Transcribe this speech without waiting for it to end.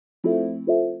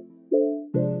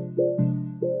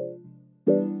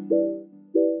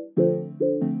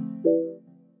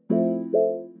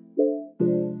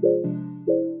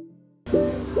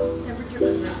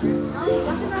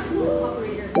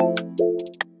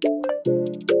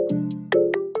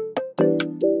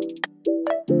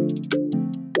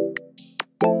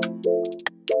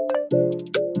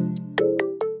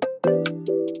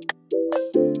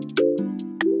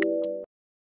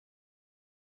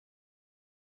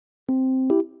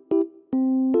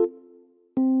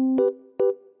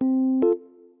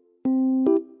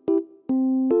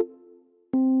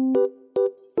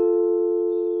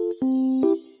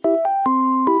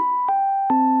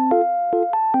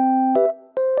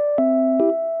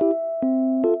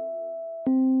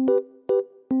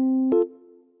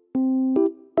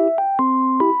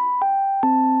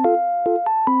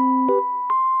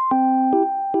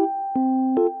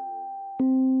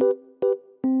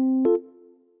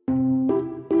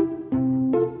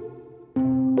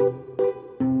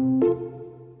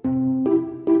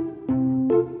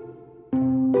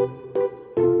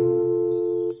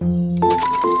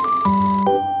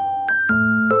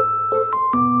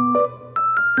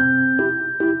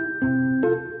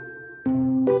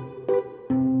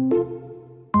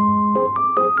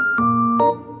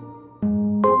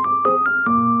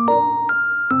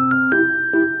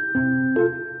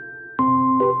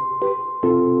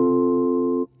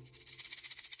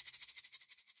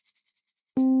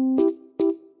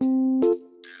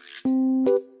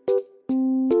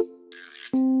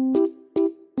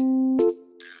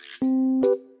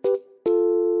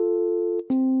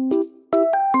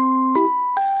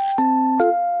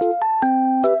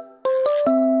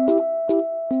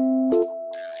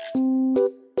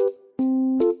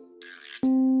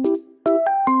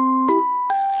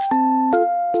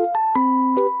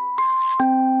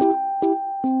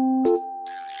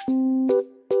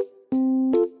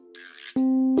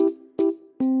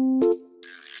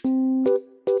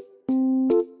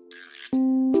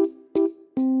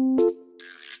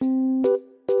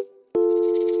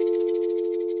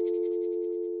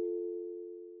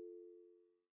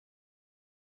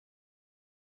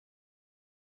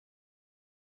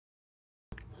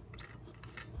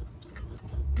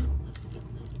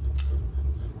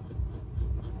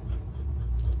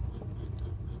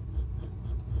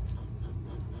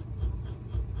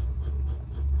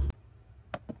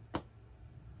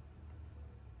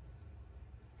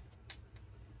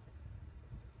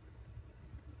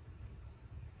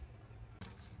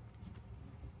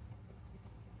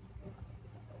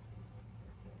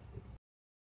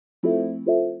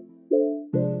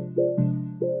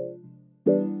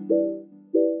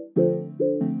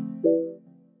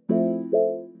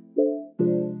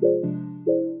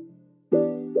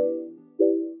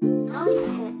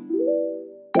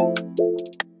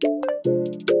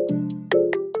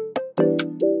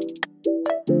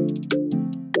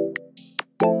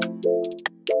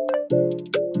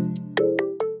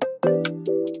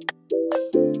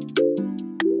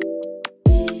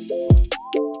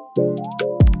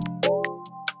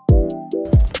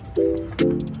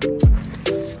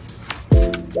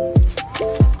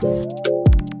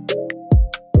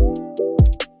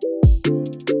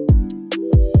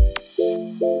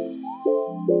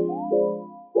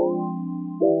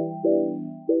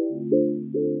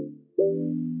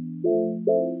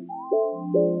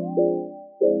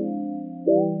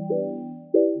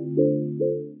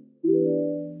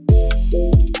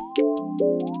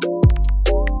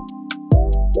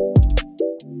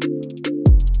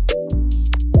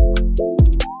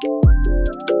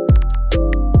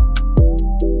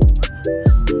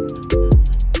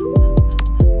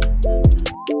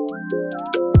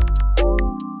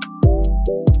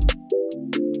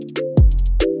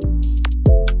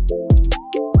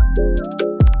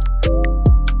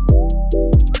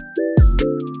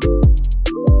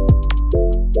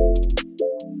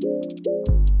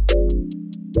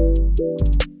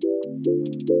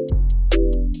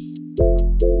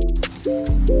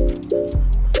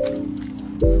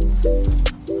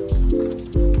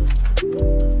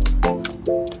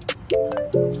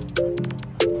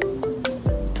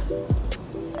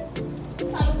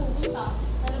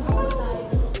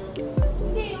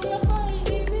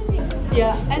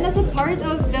Yeah, and as a part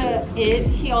of the it,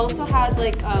 he also had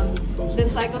like the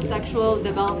psychosexual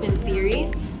development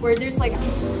theories, where there's like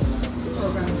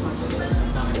program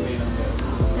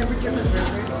temperature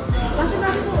converter. Bakit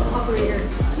natin po operator?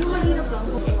 Yung mahirap lang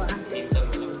po po kasi.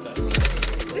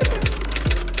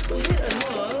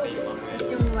 Tapos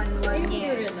yung 1-1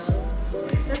 niya.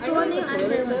 Tapos kung ano yung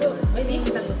answer mo doon, hindi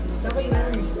yung sagot mo. Saka yung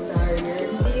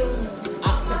hindi yung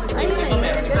ayun na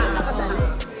yun, ganun nakadali.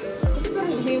 Kasi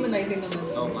parang humanizing naman.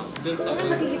 Parang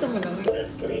nakikita mo lang.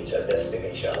 To reach a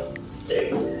destination.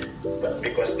 Okay? But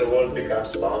because the world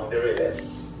becomes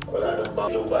boundaryless, wala nang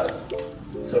global.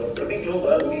 So to be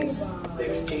global means the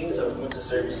exchange of goods and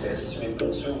services with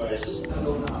consumers.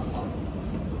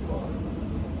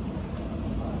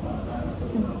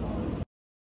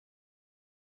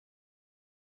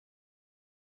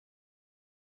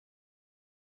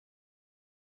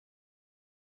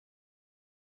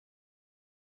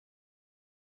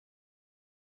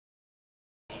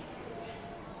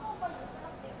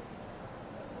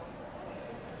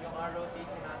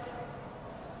 ROTC natin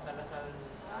sa Lasal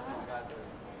gather.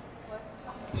 What?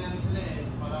 Yan sila eh,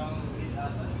 parang lead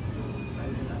ata yung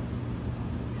style nila.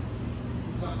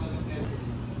 Isa ka mag-get.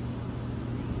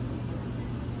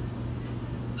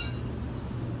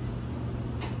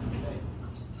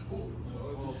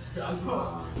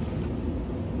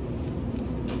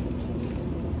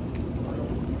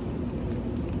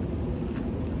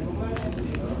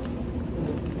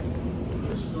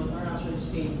 Are actually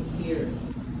staying here.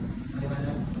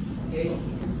 Okay?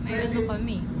 Ayun na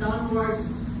kami. Downwards,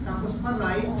 tapos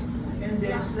pa-right, and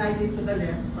then slightly to the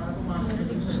left para pumasok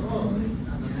na sa loob.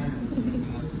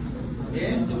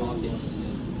 Okay?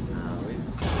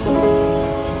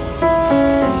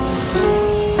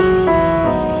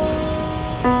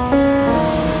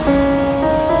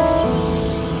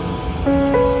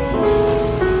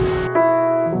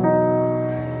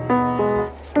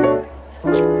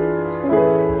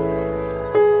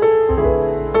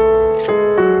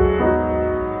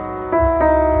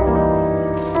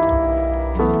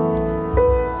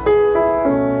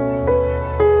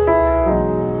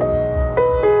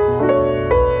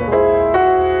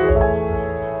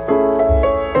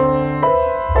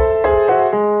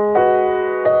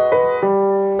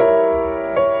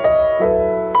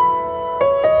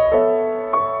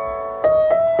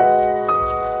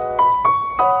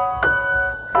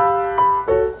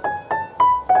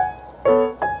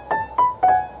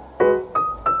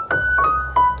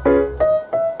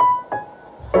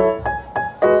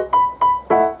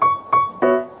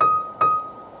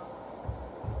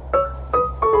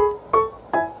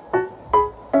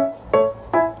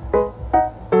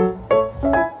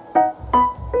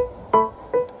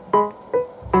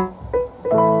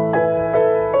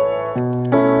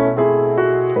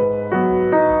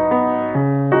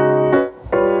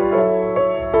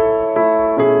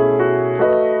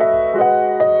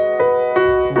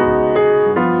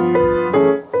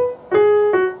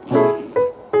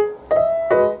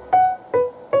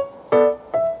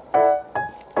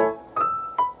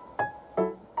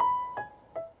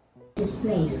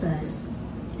 Displayed first.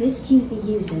 This cues the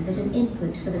user that an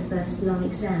input for the first long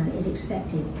exam is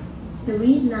expected. The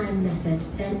read line method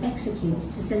then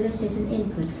executes to solicit an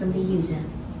input from the user.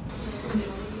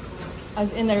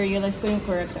 As in, na-realize ko yung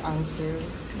correct answer.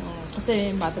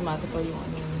 Kasi mathematical yung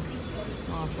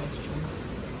mga question.